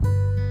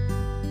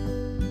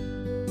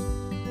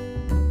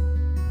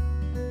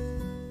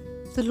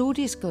The Lord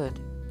is good,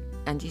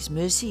 and His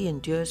mercy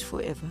endures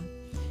forever.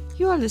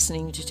 You are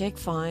listening to Take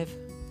 5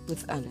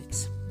 with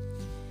Alex.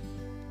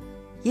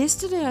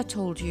 Yesterday I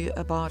told you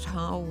about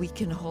how we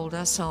can hold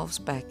ourselves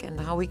back and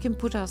how we can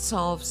put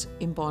ourselves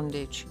in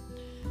bondage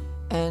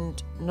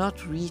and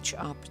not reach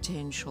our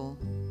potential.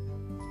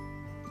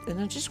 And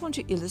I just want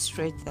to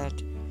illustrate that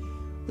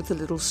with a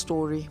little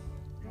story.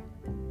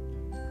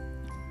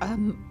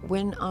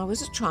 When I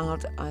was a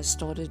child, I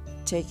started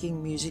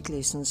taking music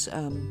lessons,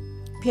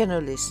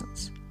 piano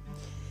lessons.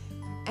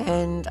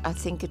 And I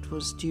think it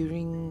was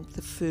during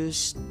the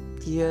first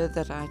year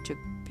that I took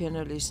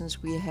piano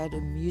lessons, we had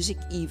a music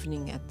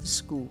evening at the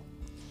school.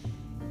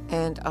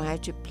 And I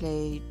had to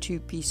play 2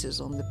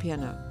 pieces on the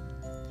piano.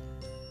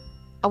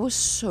 I was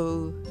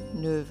so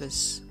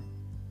nervous.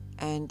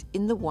 And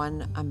in the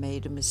one, I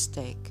made a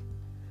mistake.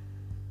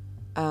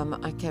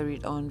 I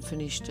carried on,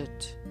 finished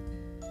it.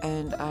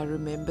 And I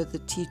remember the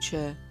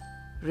teacher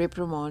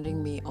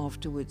reprimanding me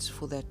afterwards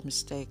for that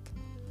mistake.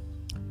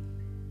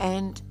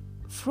 And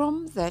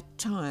from that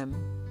time,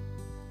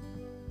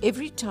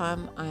 every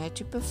time I had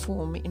to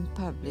perform in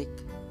public,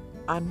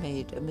 I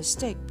made a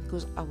mistake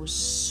because I was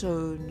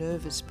so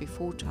nervous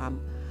before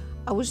time.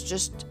 I was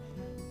just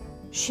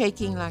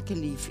shaking like a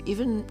leaf.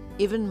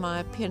 Even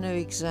my piano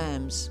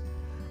exams,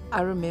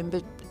 I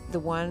remembered the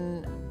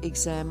one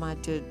exam I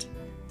did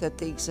that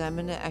the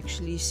examiner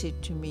actually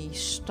said to me,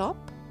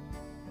 "Stop,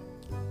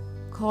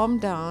 calm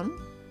down,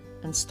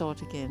 and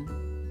start again."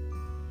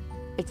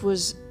 It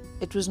was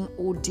an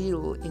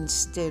ordeal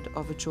instead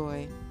of a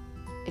joy.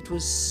 It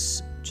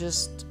was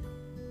just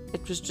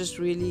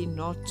really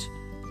not,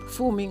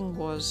 performing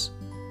was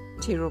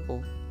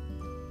terrible.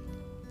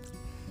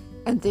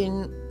 And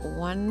then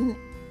one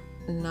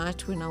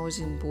night when I was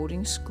in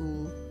boarding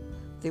school,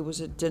 there was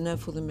a dinner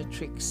for the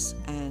matrics,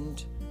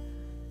 and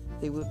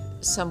there were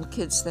some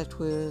kids that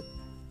were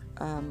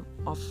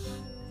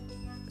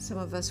some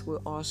of us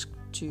were asked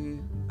to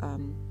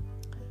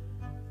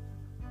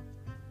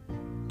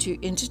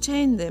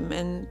entertain them,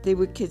 and there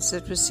were kids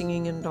that were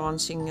singing and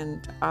dancing,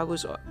 and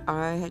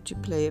I had to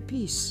play a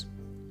piece.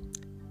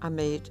 I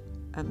made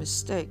a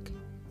mistake,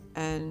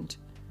 and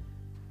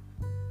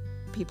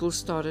people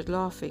started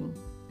laughing,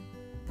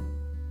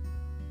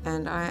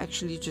 and I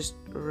actually just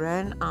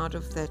ran out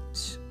of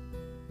that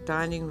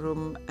dining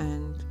room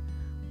and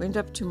went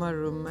up to my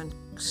room and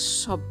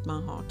sobbed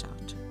my heart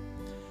out.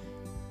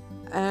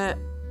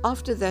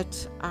 After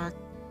that,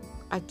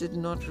 I did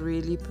not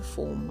really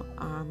perform.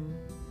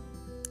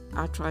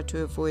 I tried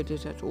to avoid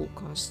it at all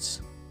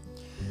costs.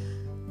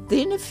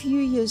 Then a few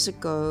years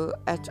ago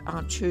at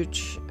our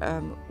church,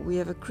 we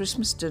have a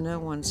Christmas dinner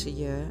once a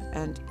year,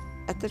 and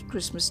at that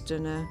Christmas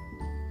dinner,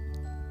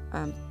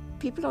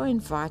 people are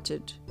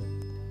invited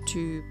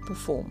to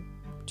perform,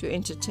 to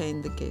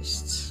entertain the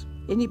guests.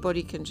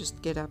 Anybody can just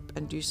get up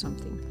and do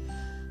something.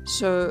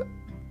 So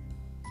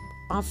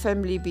our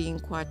family being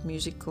quite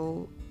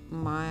musical,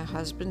 my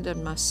husband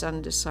and my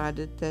son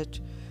decided that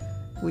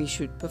we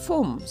should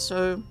perform.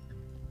 So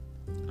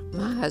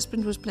my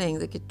husband was playing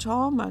the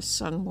guitar, my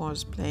son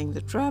was playing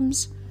the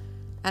drums,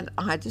 and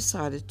I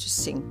decided to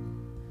sing.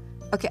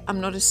 Okay,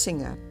 I'm not a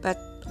singer, but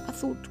I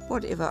thought,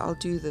 whatever, I'll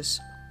do this.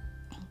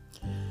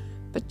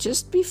 But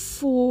just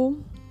before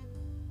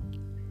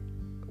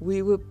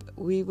we were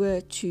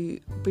to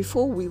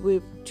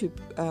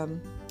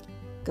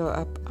go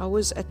up, I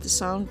was at the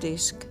sound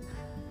desk,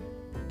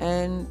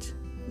 and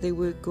there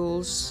were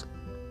girls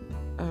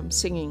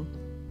singing.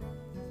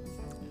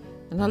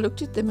 And I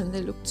looked at them, and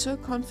they looked so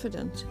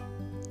confident.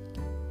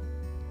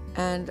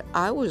 And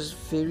I was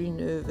very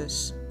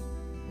nervous.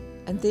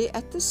 And there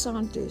at the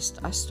sound desk,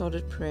 I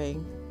started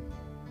praying.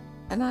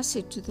 And I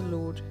said to the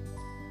Lord,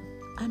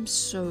 "I'm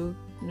so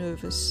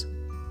nervous.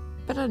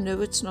 But I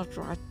know it's not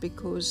right,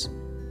 because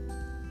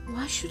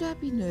why should I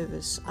be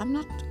nervous? I'm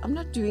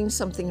not doing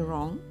something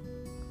wrong."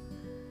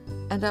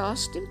 And I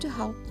asked Him to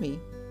help me.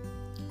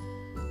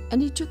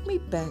 And He took me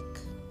back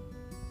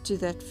to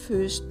that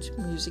first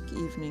music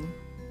evening.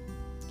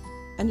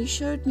 And He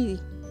showed me,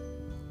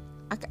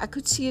 I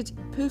could see it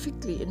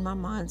perfectly in my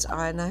mind's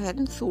eye, and I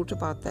hadn't thought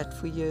about that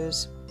for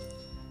years.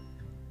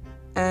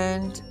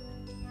 And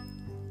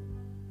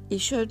He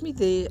showed me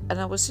there, and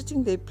I was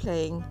sitting there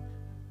playing,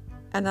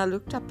 and I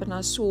looked up and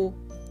I saw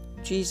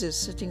Jesus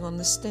sitting on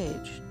the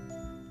stage,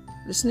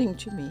 listening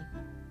to me.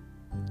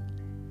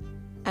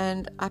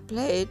 And I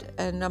played,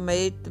 and I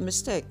made the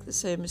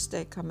same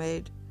mistake I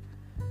made.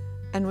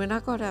 And when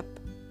I got up,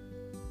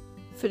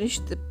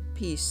 finished the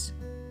piece,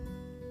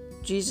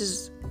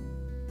 Jesus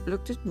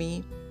looked at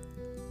me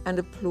and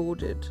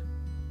applauded,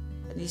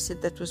 and He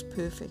said that was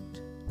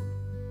perfect.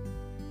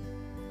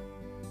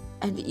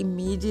 And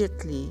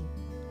immediately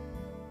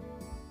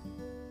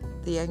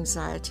the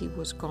anxiety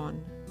was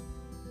gone.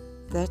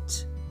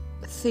 That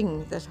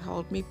thing that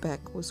held me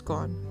back was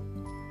gone.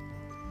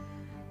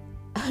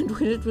 And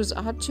when it was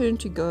our turn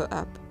to go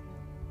up,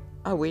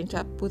 I went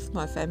up with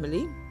my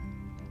family.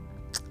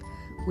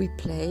 We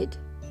played,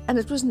 and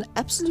it was an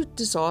absolute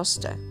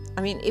disaster.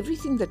 I mean,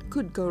 everything that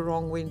could go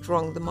wrong went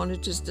wrong. The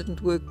monitors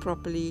didn't work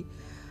properly.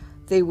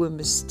 There were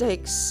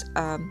mistakes.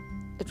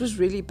 It was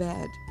really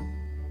bad.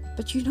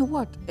 But you know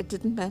what? It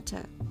didn't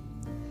matter.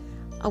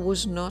 I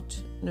was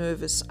not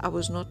nervous. I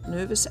was not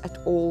nervous at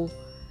all.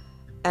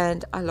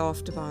 And I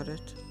laughed about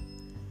it.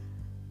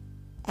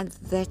 And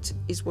that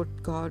is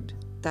what God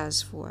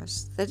does for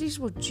us. That is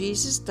what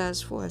Jesus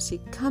does for us. He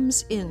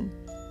comes in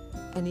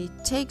and He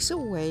takes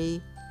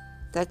away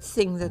that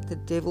thing that the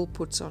devil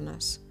puts on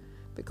us.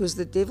 Because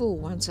the devil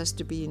wants us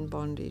to be in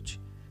bondage.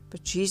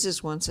 But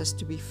Jesus wants us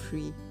to be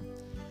free.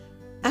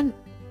 And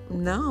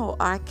now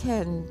I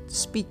can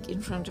speak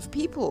in front of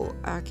people.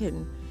 I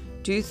can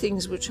do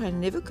things which I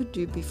never could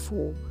do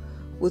before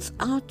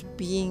without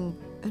being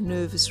a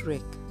nervous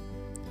wreck.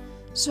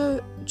 So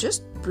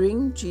just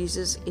bring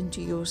Jesus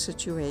into your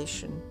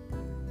situation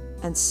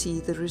and see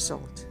the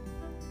result.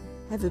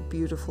 Have a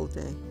beautiful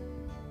day.